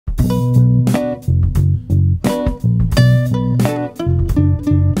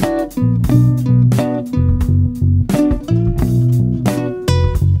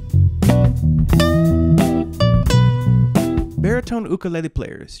ukulele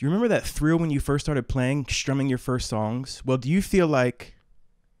players, you remember that thrill when you first started playing, strumming your first songs? Well, do you feel like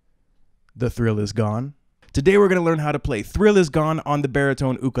the thrill is gone? Today we're going to learn how to play Thrill Is Gone on the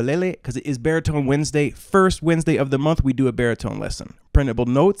Baritone Ukulele because it is Baritone Wednesday. First Wednesday of the month, we do a baritone lesson. Printable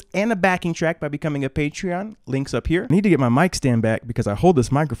notes and a backing track by becoming a Patreon. Links up here. I need to get my mic stand back because I hold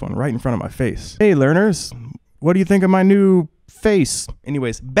this microphone right in front of my face. Hey learners, what do you think of my new face?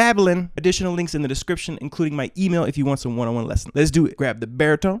 Anyways, babbling. Additional links in the description, including my email if you want some one-on-one lessons. Let's do it. Grab the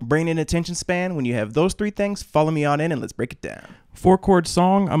baritone, brain and attention span. When you have those three things, follow me on in and let's break it down. 4-chord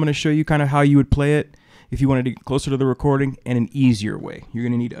song. I'm going to show you kind of how you would play it if you wanted to get closer to the recording and an easier way. You're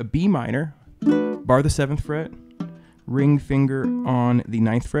going to need a B minor, bar the 7th fret, ring finger on the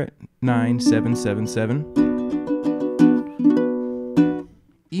 9th fret, 9, 7, 7, 7.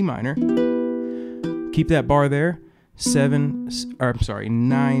 E minor, keep that bar there, 9,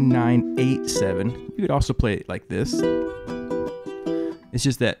 9, 8, 7. You could also play it like this. It's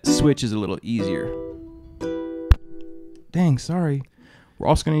just that switch is a little easier. Dang, sorry. We're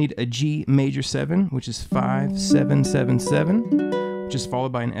also going to need a G major 7, which is 5, 7, 7, 7, which is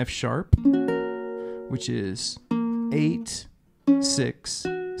followed by an F sharp, which is 8, 6,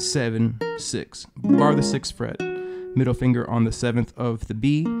 7, 6. Bar the 6th fret, middle finger on the 7th of the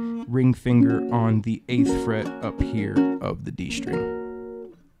B, ring finger on the 8th fret up here of the D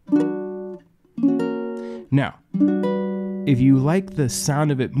string. Now, if you like the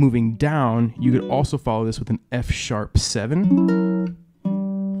sound of it moving down, you could also follow this with an F sharp 7.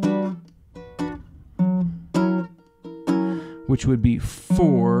 Which would be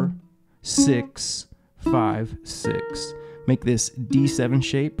 4, 6, 5, 6. Make this D7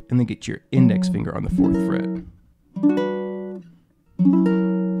 shape and then get your index finger on the 4th fret.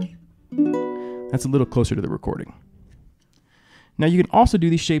 That's a little closer to the recording. Now you can also do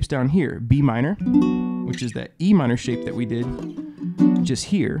these shapes down here. B minor, which is that E minor shape that we did just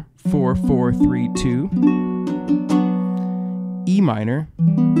here. 4, 4, 3, 2. E minor,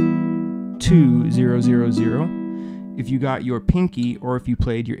 2, 0, 0, 0. If you got your pinky, or if you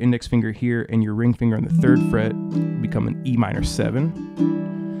played your index finger here and your ring finger on the 3rd fret, become an E minor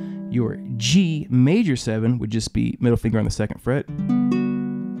 7. Your G major 7 would just be middle finger on the 2nd fret.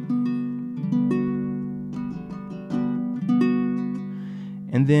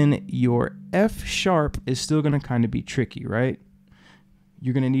 And then your F sharp is still going to kind of be tricky, right?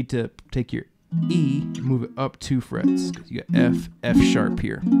 You're going to need to take your E, move it up 2 frets, because you got F, F sharp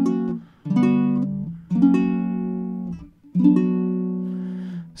here.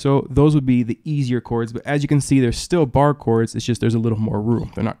 So those would be the easier chords, but as you can see, there's still bar chords. It's just there's a little more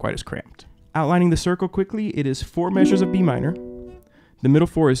room. They're not quite as cramped. Outlining the circle quickly, it is 4 measures of B minor. The middle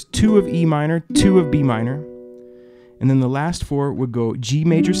 4 is 2 of E minor, 2 of B minor. And then the last 4 would go G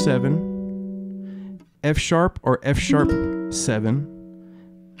major 7, F sharp or F sharp 7,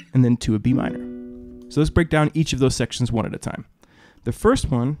 and then 2 of B minor. So let's break down each of those sections one at a time. The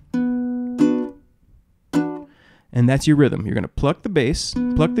first one, and that's your rhythm. You're going to pluck the bass,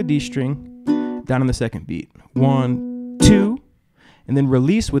 pluck the D string down on the 2nd beat. 1, 2, and then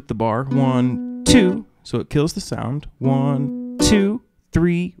release with the bar. 1, 2, so it kills the sound. 1, 2,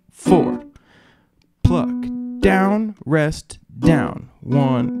 3, 4. Pluck, down, rest, down.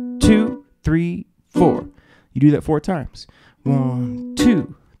 1, 2, 3, 4. You do that 4 times. 1,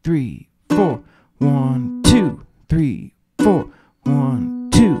 2, 3, 4. 1, 2, 3, 4. 1,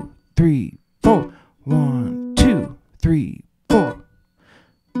 2, 3, 4. 1, 2, 3, 4.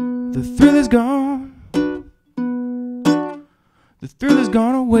 The thrill is gone. The thrill is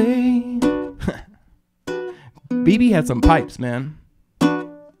gone away. BB had some pipes, man.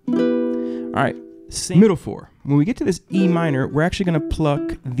 All right, middle 4. When we get to this E minor, we're actually going to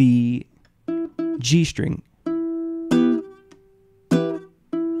pluck the G string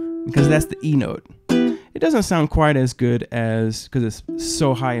because that's the E note. It doesn't sound quite as good as, because it's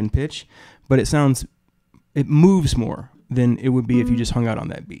so high in pitch, but it moves more than it would be if you just hung out on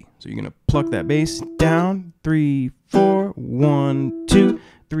that B. So you're going to pluck that bass down, 3, 4, 1, 2,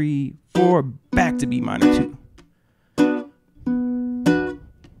 3, 4, back to B minor 2.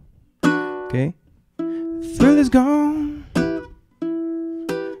 Okay. Thrill is gone.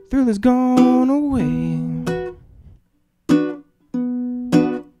 Thrill is gone away.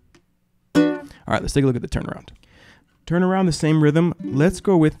 All right, let's take a look at the turnaround. Turn around the same rhythm. Let's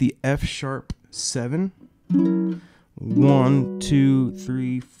go with the F sharp 7. 1, 2,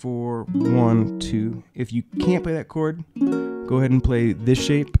 3, 4, 1, 2. If you can't play that chord, go ahead and play this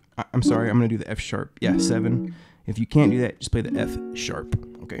shape. I'm sorry, I'm going to do the F sharp. Yeah, 7. If you can't do that, just play the F sharp.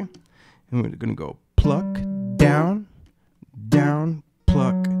 Okay? And we're going to go pluck, down, down,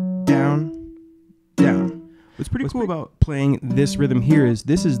 pluck, down, down. What's pretty cool about playing this rhythm here is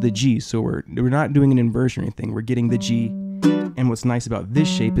this is the G, so we're not doing an inversion or anything. We're getting the G, and what's nice about this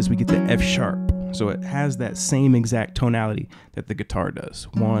shape is we get the F sharp. So it has that same exact tonality that the guitar does.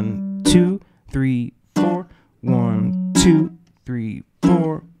 1, 2, 3, 4. 1, 2, 3,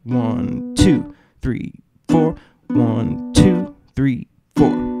 4. 1, 2, 3, 4. 1, 2, 3, 4.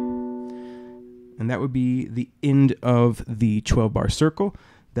 And that would be the end of the 12-bar circle.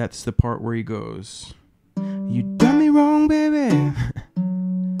 That's the part where he goes, "You done me wrong, baby,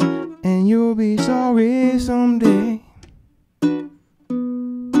 and you'll be sorry someday."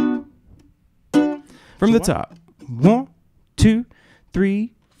 From the top. 1, 2,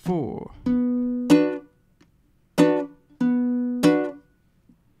 3, 4.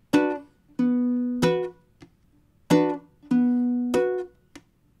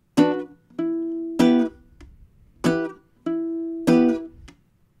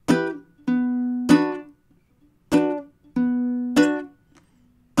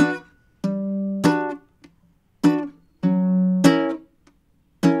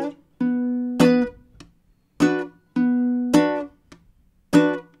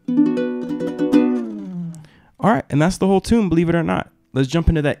 All right, and that's the whole tune, believe it or not. Let's jump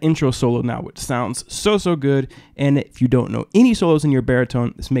into that intro solo now, which sounds so good. And if you don't know any solos in your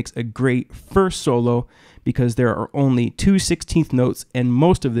baritone, this makes a great first solo because there are only 2 16th notes, and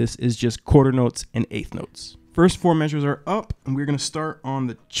most of this is just quarter notes and eighth notes. First 4 measures are up, and we're gonna start on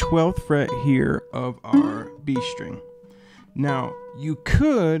the 12th fret here of our B string. Now, you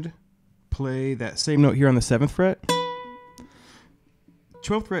could play that same note here on the 7th fret.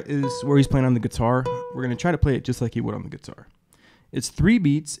 12th fret is where he's playing on the guitar. We're going to try to play it just like he would on the guitar. It's 3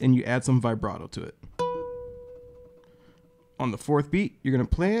 beats and you add some vibrato to it. On the 4th beat, you're going to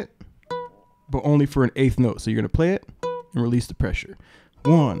play it, but only for an 8th note. So you're going to play it and release the pressure.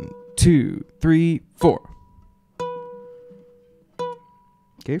 1, 2, 3, 4.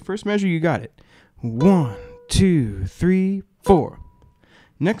 Okay, first measure, you got it. 1, 2, 3, 4.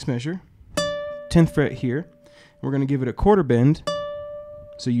 Next measure, 10th fret here. We're going to give it a quarter bend.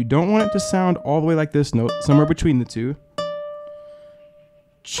 So you don't want it to sound all the way like this note, somewhere between the two.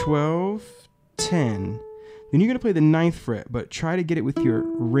 12, 10. Then you're going to play the 9th fret, but try to get it with your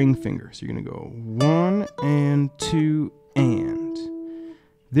ring finger. So you're going to go 1 and 2 and.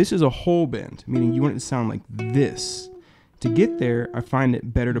 This is a whole bend, meaning you want it to sound like this. To get there, I find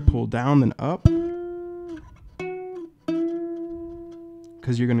it better to pull down than up,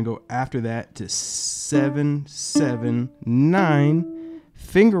 because you're going to go after that to 7, 7, 9.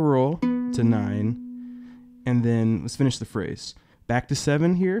 Finger roll to 9, and then let's finish the phrase. Back to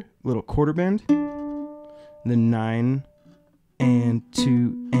 7 here, little quarter bend, then 9 and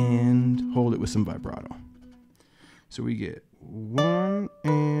 2 and hold it with some vibrato. So we get 1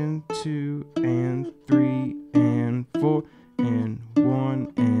 and 2 and 3 and 4 and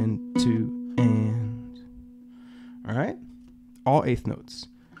 1 and 2 and. All right, all 8th notes.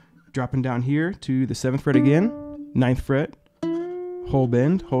 Dropping down here to the 7th fret again, 9th fret. Whole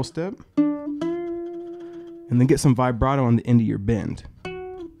bend, whole step, and then get some vibrato on the end of your bend.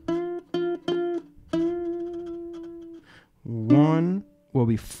 1 will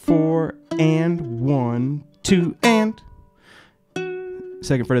be 4 and 1, 2 and.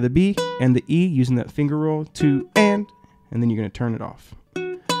 2nd fret of the B and the E using that finger roll, 2 and then you're gonna turn it off.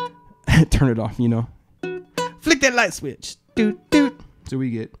 Turn it off, you know. Flick that light switch. Doot doot. So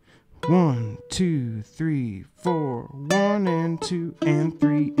we get 1, 2, 3, 4, 1 and 2 and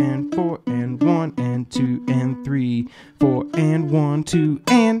 3 and 4 and 1 and 2 and 3, 4 and 1, 2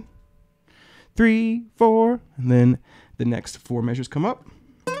 and 3, 4. And then the next 4 measures come up.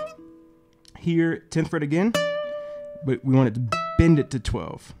 Here, 10th fret again, but we want it to bend it to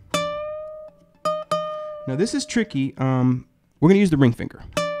 12. Now this is tricky. We're gonna use the ring finger.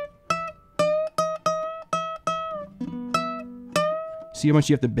 See how much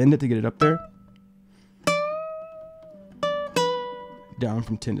you have to bend it to get it up there? Down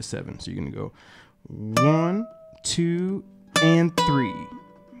from 10 to 7. So you're going to go 1, 2, and 3.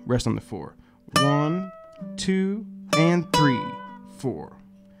 Rest on the 4. 1, 2, and 3, 4.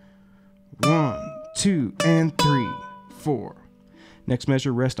 1, 2, and 3, 4. Next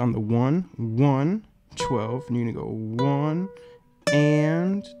measure, rest on the 1, 1, 12. And you're going to go 1,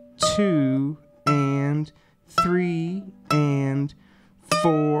 and 2, and 3, and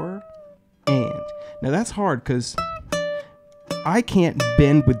 4, and. Now that's hard because I can't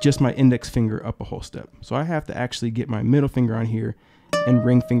bend with just my index finger up a whole step. So I have to actually get my middle finger on here and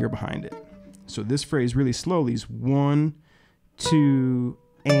ring finger behind it. So this phrase really slowly is 1, 2,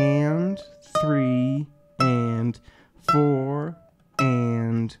 and 3, and 4,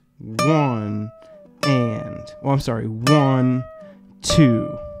 and 1, I'm sorry, 1,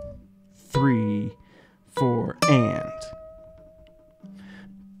 2, 3, 4, and.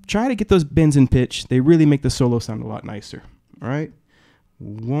 Try to get those bends in pitch. They really make the solo sound a lot nicer. All right.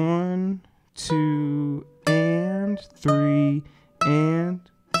 1, 2, and 3, and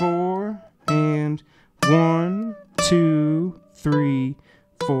 4, and 1, 2, 3,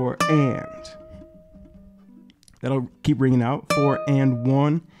 4, and. That'll keep ringing out. 4 and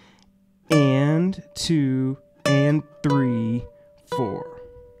 1, and 2, and 3, 4.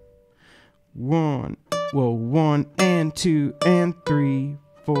 1 and 2, and 3,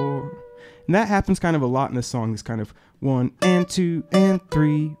 4. And that happens kind of a lot in this song. It's kind of 1 and 2 and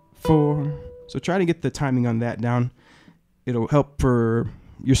 3, 4. So try to get the timing on that down. It'll help for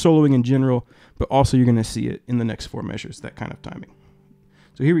your soloing in general, but also you're going to see it in the next 4 measures, that kind of timing.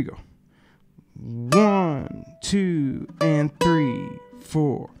 So here we go. 1, 2, and 3,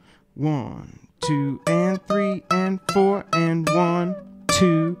 4. 1, 2, and 3, and 4, and 1,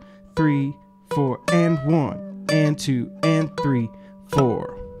 2, 3, 4, and 1, and 2, and 3,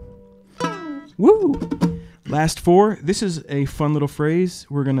 4. Woo! Last 4. This is a fun little phrase.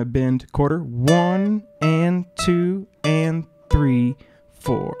 We're going to bend quarter. 1 and 2 and 3,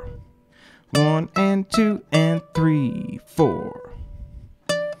 4. 1 and 2 and 3, 4.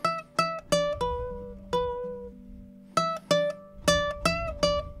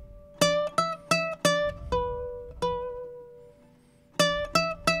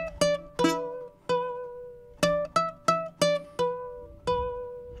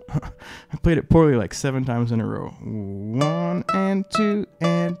 I played it poorly like 7 times in a row. 1 and 2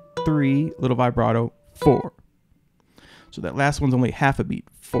 and 3, little vibrato, 4. So that last one's only half a beat,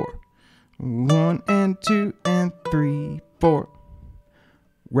 4. 1 and 2 and 3, 4.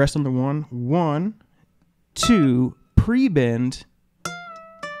 Rest on the 1, 1, 2, pre-bend,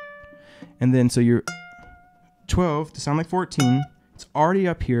 and then so you're 12 to sound like 14. It's already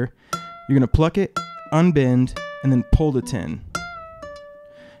up here. You're gonna pluck it, unbend, and then pull the 10.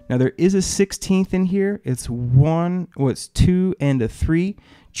 Now there is a 16th in here. It's 2 and a 3.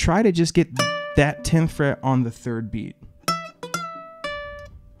 Try to just get that 10th fret on the 3rd beat.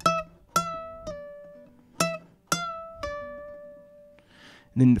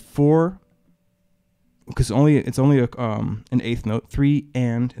 And then the 4, because it's only an 8th note. 3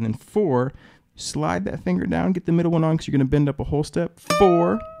 and then 4. Slide that finger down, get the middle one on because you're going to bend up a whole step.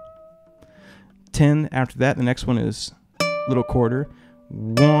 4, 10 after that. The next one is little quarter.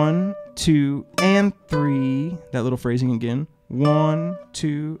 1, 2, and 3. That little phrasing again. 1,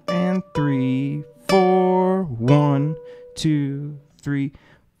 2, and 3, 4. 1, 2, 3,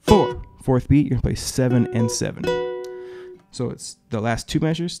 4. 4th beat, you're going to play 7 and 7. So it's the last 2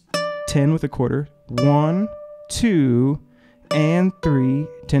 measures. 10 with a quarter. 1, 2, and 3.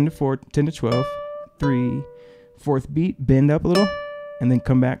 10 to 4, 10 to 12. 3. 4th beat, bend up a little, and then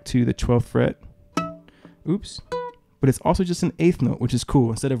come back to the 12th fret. Oops. But it's also just an 8th note, which is cool.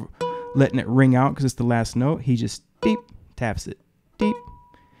 Instead of letting it ring out because it's the last note, he just deep taps it. Deep,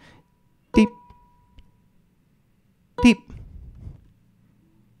 deep, deep,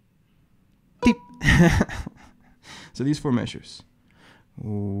 deep. So these 4 measures.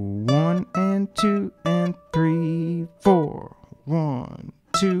 1 and 2 and 3, 4. 1,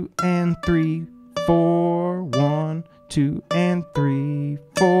 2 and 3, 4. 1, 2 and 3,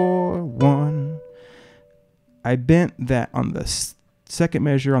 4. 1. I bent that on the 2nd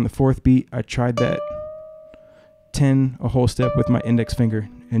measure on the 4th beat. I tried that 10 a whole step with my index finger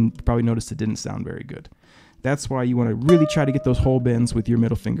and probably noticed it didn't sound very good. That's why you want to really try to get those whole bends with your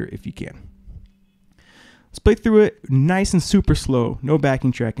middle finger if you can. Let's play through it nice and super slow. No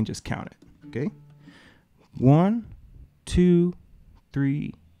backing track and just count it. Okay? 1, 2,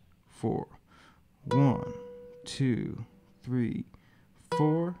 3, 4. 1, 2, 3,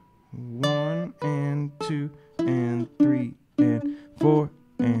 4. 1 and 2 and 3 and 4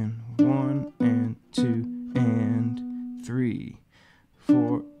 and 1 and 2 and 3.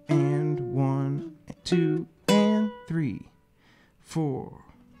 4 and 1, 2 and 3. 4.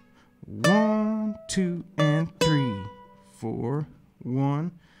 1, 2 and 3. 4.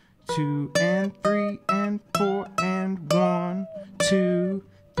 1, 2 and 3 and 4 and 1, 2,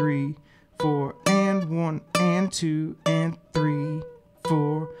 3, 4 and 1 and 2 and 3.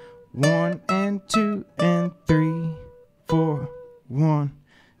 4, 1 and 2 and 3, 4, 1,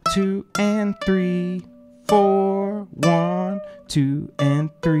 2 and 3, 4, 1, 2 and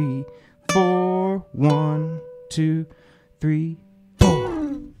 3, 4, 1, 2, 3,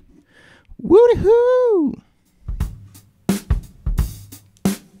 4. Woo-hoo!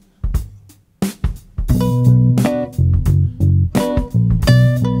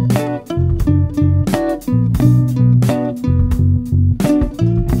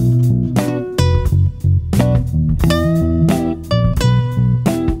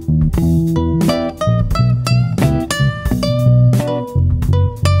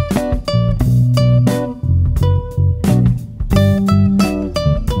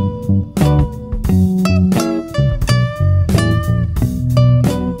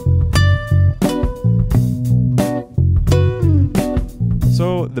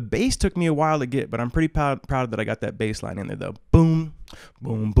 took me a while to get, but I'm pretty proud that I got that bass line in there though. Boom,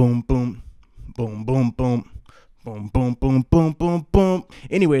 boom, boom, boom, boom, boom, boom. Boom, boom, boom, boom, boom, boom.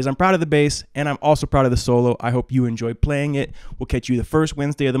 Anyways, I'm proud of the bass, and I'm also proud of the solo. I hope you enjoy playing it. We'll catch you the first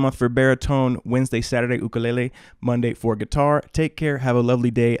Wednesday of the month for baritone, Wednesday, Saturday, ukulele, Monday for guitar. Take care. Have a lovely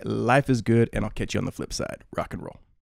day. Life is good, and I'll catch you on the flip side. Rock and roll.